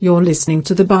You're listening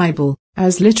to the Bible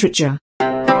as literature.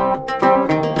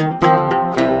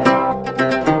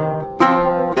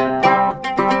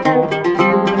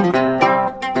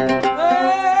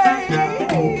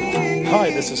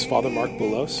 This is Father Mark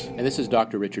Boulos. And this is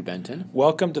Dr. Richard Benton.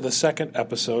 Welcome to the second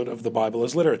episode of The Bible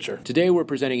as Literature. Today we're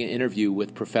presenting an interview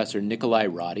with Professor Nicolae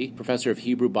Roddy, Professor of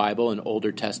Hebrew Bible and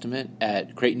Older Testament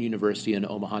at Creighton University in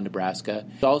Omaha, Nebraska.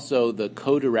 He's also the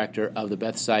co-director of the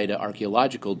Bethsaida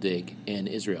Archaeological Dig in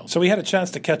Israel. So we had a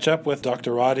chance to catch up with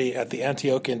Dr. Roddy at the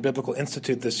Antiochian Biblical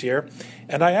Institute this year,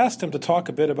 and I asked him to talk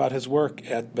a bit about his work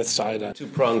at Bethsaida.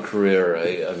 Two-pronged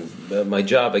career. My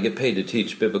job, I get paid to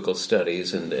teach biblical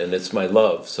studies, and it's my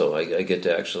love. So I get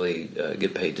to actually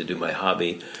get paid to do my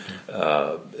hobby.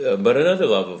 But another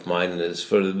love of mine is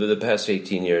for the past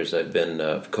 18 years I've been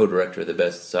co-director of the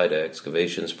Bethsaida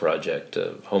Excavations Project,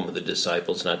 home of the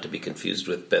disciples, not to be confused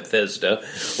with Bethesda,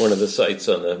 one of the sites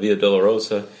on the Via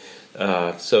Dolorosa.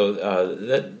 So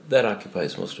that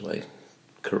occupies most of my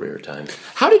career time.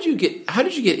 How did you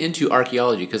get into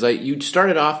archaeology? Because you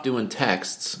started off doing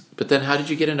texts, but then how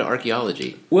did you get into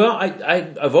archaeology? Well,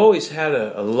 I've always had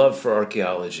a love for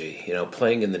archaeology. You know,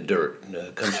 playing in the dirt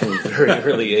comes from a very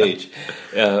early age,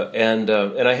 and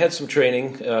I had some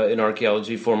training in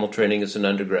archaeology, formal training as an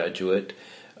undergraduate.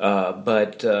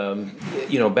 But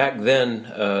back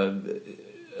then.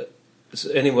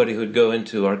 Anybody who'd go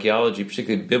into archaeology,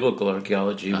 particularly biblical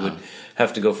archaeology, would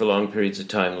have to go for long periods of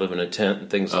time, live in a tent and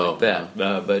things like that.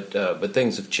 But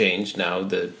things have changed now.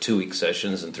 The 2-week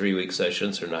sessions and 3-week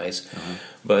sessions are nice.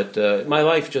 But my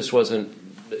life just wasn't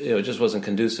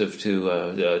conducive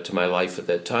to my life at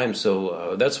that time.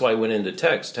 So that's why I went into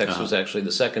text. Text was actually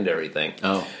the secondary thing.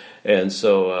 And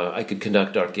so I could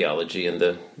conduct archaeology in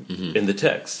the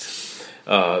text.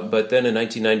 But then in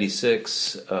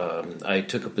 1996, I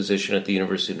took a position at the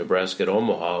University of Nebraska at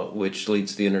Omaha, which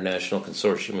leads the international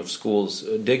consortium of schools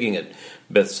digging at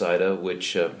Bethsaida,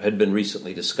 which had been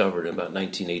recently discovered in about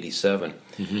 1987.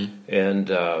 And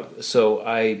so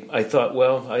I thought,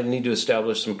 well, I need to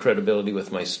establish some credibility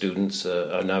with my students,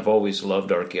 and I've always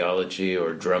loved archaeology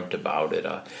or dreamt about it.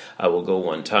 I will go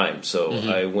one time. So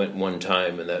I went one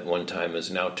time, and that one time has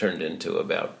now turned into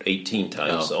about 18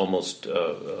 times, almost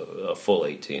a full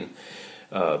 18.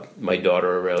 My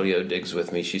daughter Aurelia digs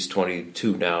with me. She's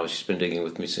 22 now. She's been digging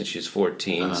with me since she's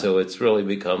 14. So it's really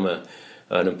become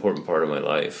an important part of my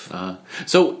life.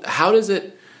 So how does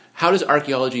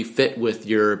archaeology fit with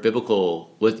your biblical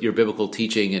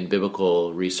teaching and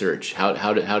biblical research?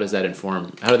 How does that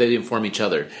inform? How do they inform each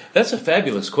other? That's a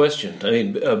fabulous question. I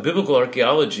mean, biblical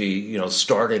archaeology,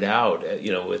 started out,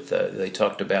 with they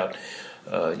talked about.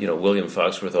 William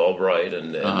Foxworth Albright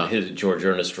and his George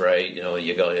Ernest Wright,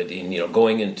 Yigal Yadin,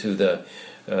 going into the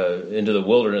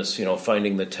wilderness,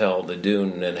 finding the tell, the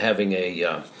dune, and having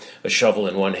a shovel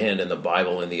in one hand and the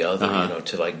Bible in the other,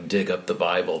 to dig up the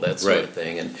Bible, that sort of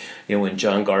thing. And when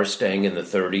John Garstang in the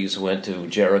 30s went to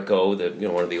Jericho,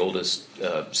 one of the oldest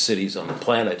cities on the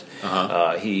planet,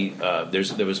 there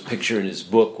was a picture in his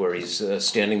book where he's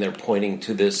standing there pointing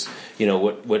to this,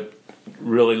 what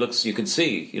really looks, you could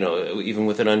see, even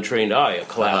with an untrained eye, a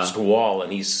collapsed wall,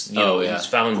 and he's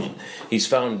found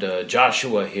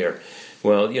Joshua here.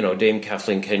 Well, Dame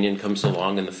Kathleen Kenyon comes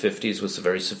along in the 50s with some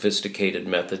very sophisticated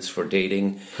methods for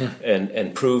dating,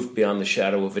 and proved beyond the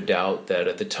shadow of a doubt that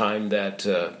at the time that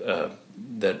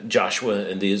Joshua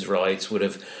and the Israelites would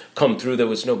have come through, there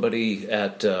was nobody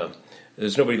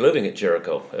living at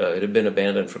Jericho. It had been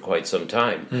abandoned for quite some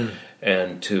time.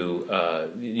 And to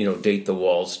date the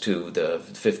walls to the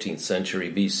 15th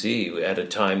century BC, at a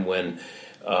time when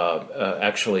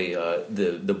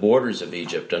the borders of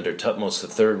Egypt under Thutmose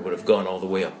III would have gone all the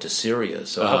way up to Syria.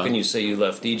 So how can you say you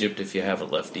left Egypt if you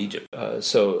haven't left Egypt?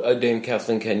 So Dame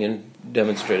Kathleen Kenyon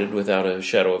demonstrated without a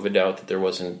shadow of a doubt that there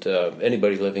wasn't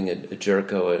anybody living at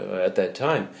Jericho at that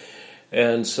time.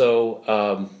 And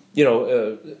so,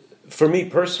 for me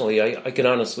personally, I can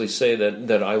honestly say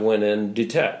that I went in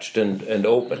detached and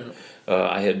open.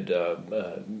 I had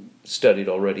studied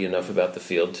already enough about the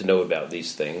field to know about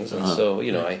these things, and so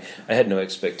I had no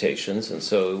expectations. And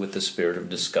so, with the spirit of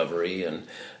discovery and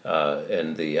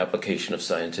the application of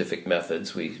scientific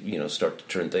methods, we start to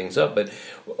turn things up. But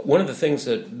one of the things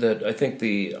that I think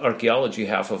the archaeology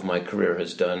half of my career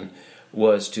has done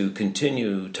was to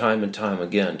continue time and time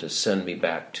again to send me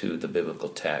back to the biblical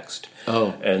text.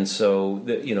 And so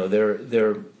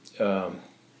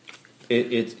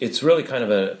it's really kind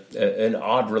of an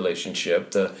odd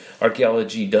relationship. The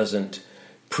archaeology doesn't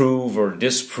prove or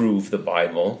disprove the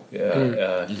Bible,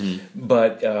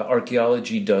 but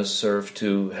archaeology does serve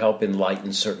to help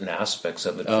enlighten certain aspects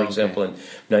of it. For example, in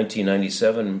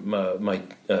 1997, my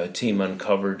team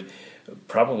uncovered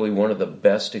probably one of the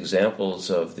best examples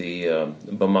of the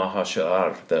Bama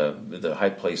HaSha'ar, the high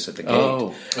place at the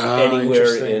gate,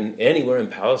 anywhere in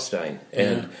Palestine,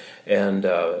 and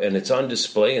it's on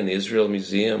display in the Israel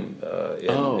Museum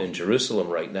in Jerusalem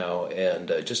right now,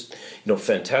 and just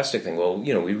fantastic thing. Well,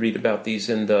 we read about these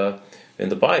in the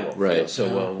Bible, right?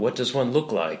 So what does one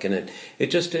look like? And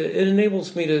it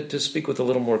enables me to speak with a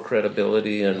little more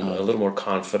credibility and a little more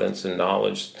confidence and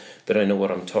knowledge that I know what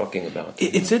I'm talking about.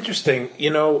 It's interesting,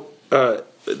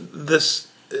 this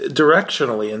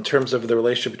directionally in terms of the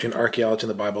relationship between archaeology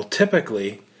and the Bible.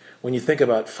 Typically, when you think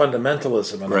about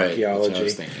fundamentalism in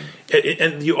archaeology,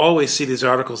 and you always see these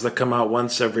articles that come out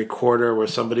once every quarter where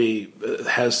somebody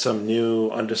has some new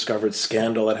undiscovered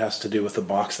scandal that has to do with the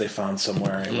box they found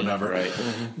somewhere or whatever. Right.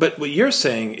 But what you're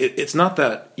saying, it's not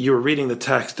that you're reading the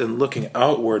text and looking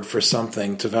outward for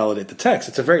something to validate the text.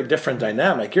 It's a very different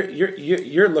dynamic.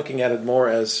 You're looking at it more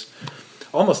as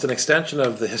almost an extension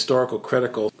of the historical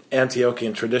critical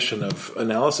Antiochian tradition of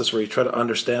analysis, where you try to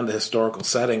understand the historical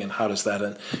setting and how does that.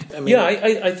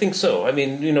 I think so. I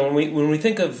mean, when we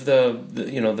think of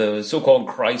the so-called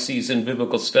crises in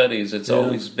biblical studies, it's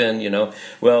always been, do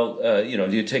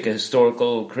you take a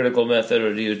historical critical method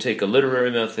or do you take a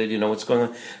literary method? What's going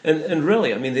on? And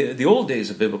really, I mean, the old days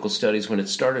of biblical studies, when it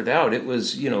started out, it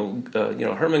was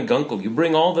Hermann Gunkel. You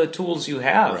bring all the tools you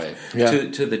have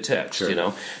to the text.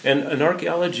 Sure. And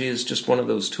archaeology is just one of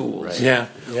those tools. Right. Yeah.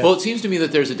 Well, it seems to me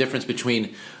that there's a difference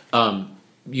between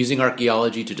using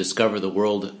archaeology to discover the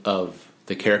world of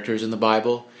the characters in the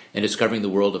Bible and discovering the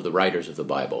world of the writers of the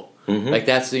Bible. Mm-hmm. Like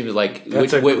that seems like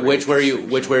which way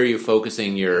are you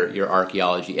focusing your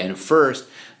archaeology? And first,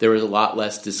 there was a lot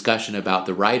less discussion about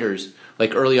the writers.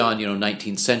 Like early on,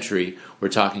 19th century, we're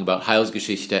talking about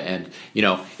Heilsgeschichte, and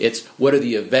it's what are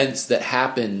the events that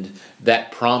happened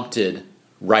that prompted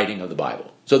writing of the Bible.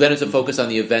 So then it's a focus on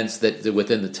the events that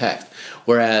within the text.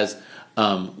 Whereas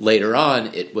later on,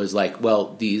 it was like,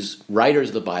 well, these writers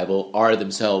of the Bible are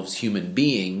themselves human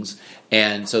beings,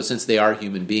 and so since they are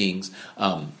human beings,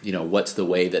 what's the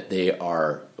way that they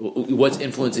are? What's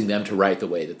influencing them to write the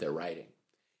way that they're writing?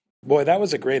 Boy, that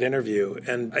was a great interview.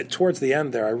 And towards the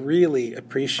end there, I really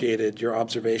appreciated your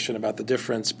observation about the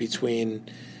difference between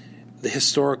the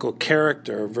historical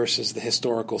character versus the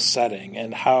historical setting,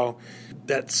 and how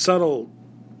that subtle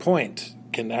point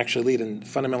can actually lead in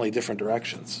fundamentally different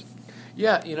directions.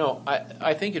 Yeah,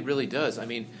 I think it really does. I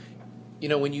mean,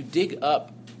 when you dig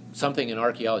up something in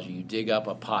archaeology, you dig up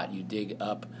a pot, you dig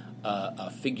up a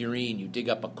figurine, you dig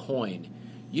up a coin.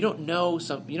 You don't know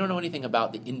anything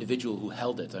about the individual who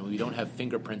held it. I mean, we don't have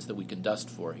fingerprints that we can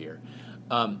dust for here.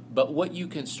 But what you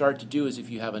can start to do is, if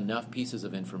you have enough pieces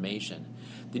of information,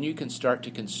 then you can start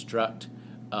to construct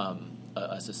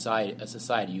a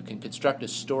society. You can construct a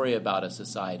story about a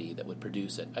society that would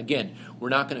produce it. Again, we're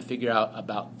not going to figure out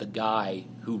about the guy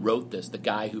who wrote this, the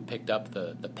guy who picked up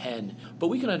the pen, but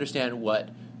we can understand what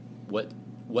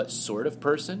sort of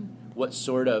person, what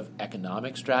sort of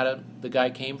economic strata the guy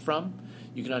came from.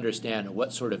 You can understand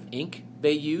what sort of ink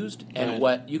they used, and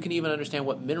you can even understand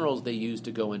what minerals they used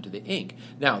to go into the ink.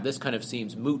 Now, this kind of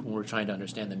seems moot when we're trying to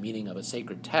understand the meaning of a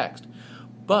sacred text,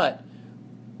 but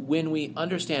when we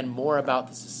understand more about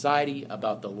the society,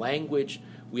 about the language,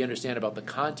 we understand about the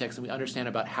context, and we understand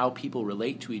about how people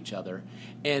relate to each other.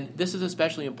 And this is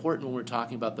especially important when we're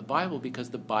talking about the Bible,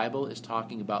 because the Bible is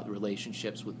talking about the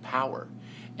relationships with power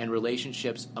and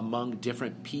relationships among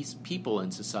different people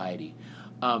in society.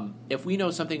 If we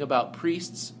know something about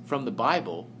priests from the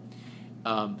Bible,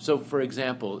 so for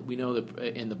example, we know that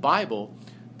in the Bible,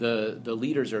 the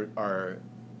leaders are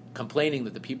complaining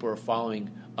that the people are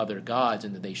following other gods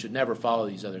and that they should never follow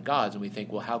these other gods. And we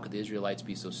think, well, how could the Israelites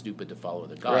be so stupid to follow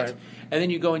other gods? Right. And then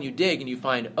you go and you dig and you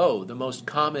find, the most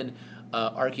common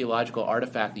archaeological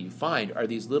artifact that you find are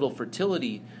these little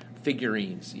fertility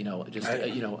figurines,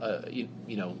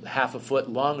 half a foot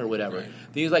long or whatever. Right.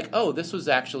 Then you're like, this was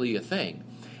actually a thing.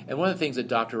 And one of the things that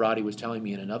Dr. Roddy was telling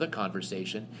me in another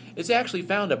conversation is they actually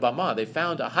found a Bama. They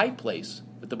found a high place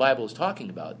that the Bible is talking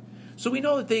about. So we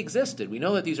know that they existed. We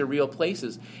know that these are real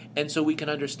places, and so we can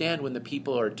understand when the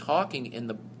people are talking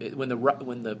when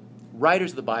the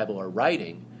writers of the Bible are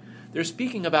writing, they're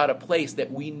speaking about a place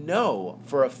that we know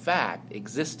for a fact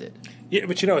existed. Yeah,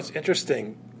 but it's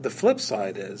interesting. The flip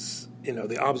side is,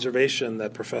 the observation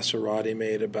that Professor Roddy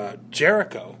made about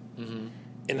Jericho,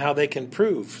 and how they can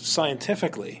prove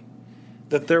scientifically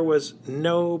that there was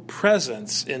no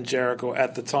presence in Jericho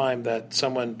at the time that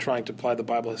someone trying to apply the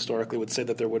Bible historically would say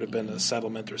that there would have been a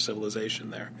settlement or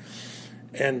civilization there.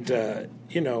 And,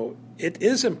 it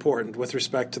is important with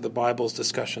respect to the Bible's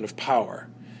discussion of power,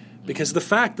 because the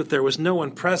fact that there was no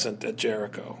one present at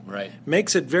Jericho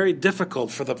makes it very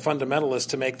difficult for the fundamentalists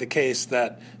to make the case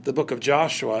that the book of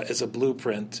Joshua is a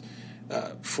blueprint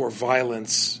for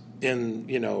violence in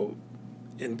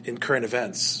current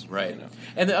events. Right.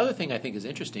 And the other thing I think is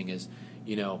interesting is,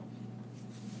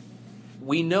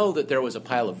 we know that there was a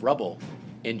pile of rubble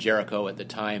in Jericho at the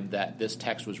time that this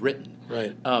text was written.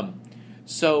 Right.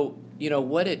 So,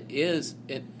 what it is,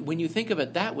 when you think of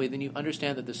it that way, then you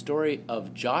understand that the story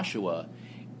of Joshua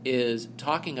is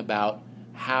talking about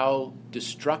how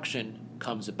destruction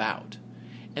comes about.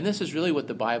 And this is really what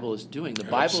the Bible is doing. The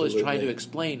Bible is trying to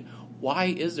explain, why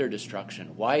is there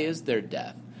destruction? Why is there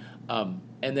death? And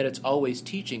that it's always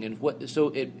teaching. And so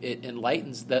it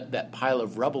enlightens that pile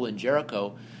of rubble in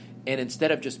Jericho, and instead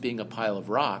of just being a pile of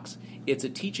rocks, it's a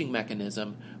teaching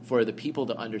mechanism for the people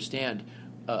to understand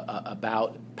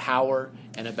about power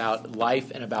and about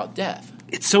life and about death.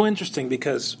 It's so interesting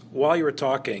because while you were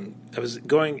talking, I was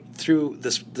going through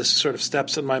this sort of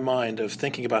steps in my mind of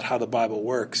thinking about how the Bible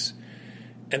works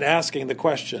and asking the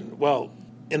question, well,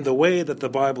 in the way that the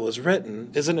Bible is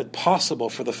written, isn't it possible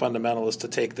for the fundamentalists to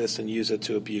take this and use it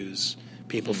to abuse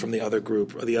people from the other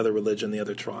group or the other religion, the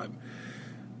other tribe?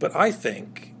 But I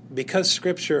think because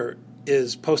Scripture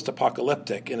is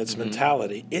post-apocalyptic in its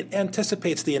mentality, it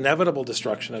anticipates the inevitable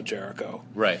destruction of Jericho.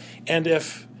 Right. And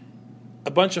if a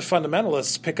bunch of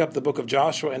fundamentalists pick up the book of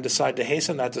Joshua and decide to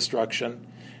hasten that destruction,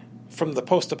 from the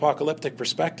post-apocalyptic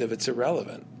perspective, it's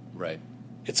irrelevant. Right.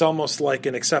 It's almost like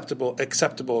an acceptable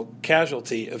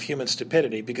casualty of human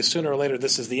stupidity, because sooner or later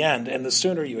this is the end, and the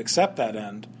sooner you accept that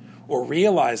end or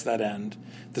realize that end,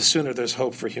 the sooner there's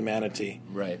hope for humanity.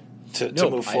 Right. To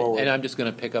move forward. And I'm just going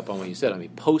to pick up on what you said. I mean,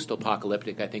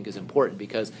 post-apocalyptic, I think, is important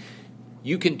because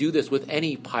you can do this with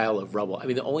any pile of rubble. I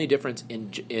mean, the only difference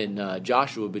in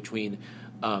Joshua between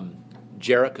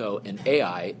Jericho and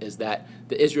Ai is that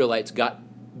the Israelites got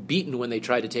beaten when they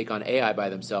tried to take on Ai by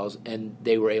themselves, and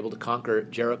they were able to conquer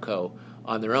Jericho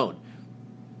on their own.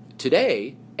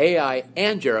 Today, Ai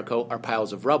and Jericho are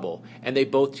piles of rubble, and they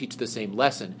both teach the same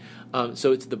lesson.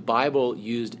 So it's the Bible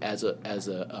used as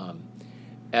a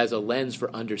lens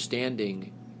for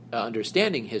understanding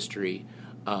history.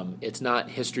 It's not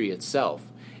history itself.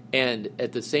 And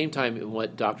at the same time,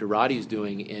 what Dr. Roddy is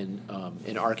doing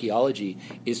in archaeology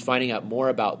is finding out more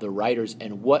about the writers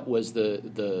and what was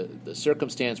the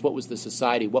circumstance, what was the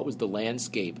society, what was the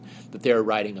landscape that they're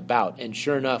writing about. And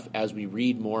sure enough, as we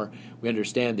read more, we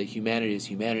understand that humanity is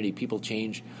humanity. People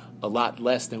change a lot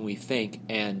less than we think.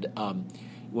 And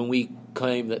when we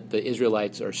claim that the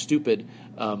Israelites are stupid,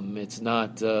 it's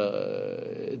not.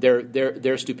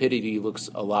 Their stupidity looks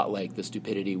a lot like the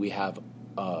stupidity we have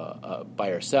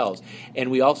by ourselves,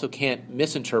 and we also can't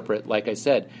misinterpret. Like I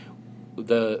said,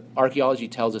 the archaeology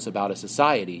tells us about a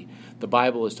society. The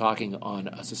Bible is talking on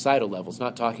a societal level. It's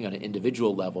not talking on an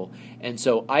individual level. And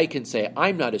so I can say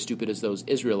I'm not as stupid as those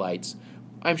Israelites.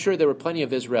 I'm sure there were plenty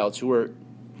of Israelites who were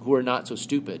not so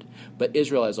stupid, but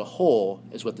Israel as a whole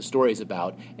is what the story is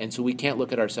about, and so we can't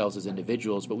look at ourselves as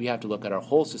individuals, but we have to look at our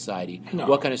whole society. No.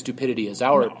 What kind of stupidity is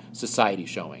our society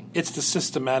showing? It's the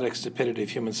systematic stupidity of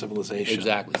human civilization.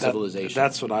 Exactly, civilization.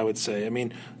 That's what I would say. I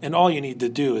mean, and all you need to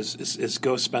do is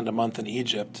go spend a month in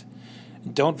Egypt.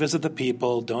 Don't visit the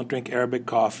people, don't drink Arabic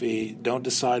coffee, don't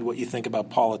decide what you think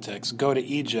about politics. Go to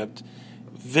Egypt,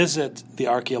 visit the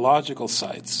archaeological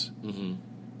sites,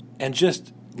 and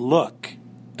just look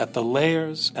at the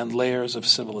layers and layers of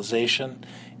civilization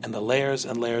and the layers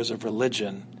and layers of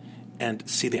religion and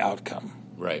see the outcome.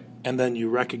 Right. And then you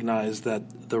recognize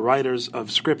that the writers of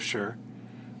Scripture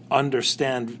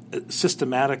understand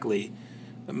systematically,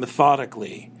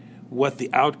 methodically, what the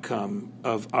outcome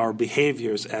of our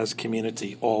behaviors as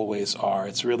community always are.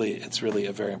 It's really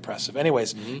a very impressive.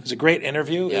 Anyways, It was a great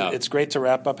interview. Yeah. It's great to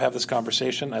wrap up, have this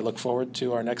conversation. I look forward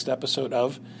to our next episode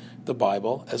of The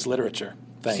Bible as Literature.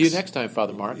 Thanks. See you next time,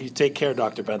 Father Mark. You take care,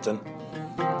 Dr. Benton.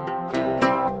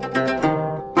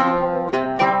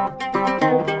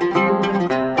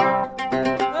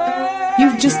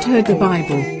 You've just heard The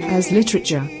Bible as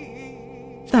Literature.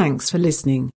 Thanks for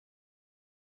listening.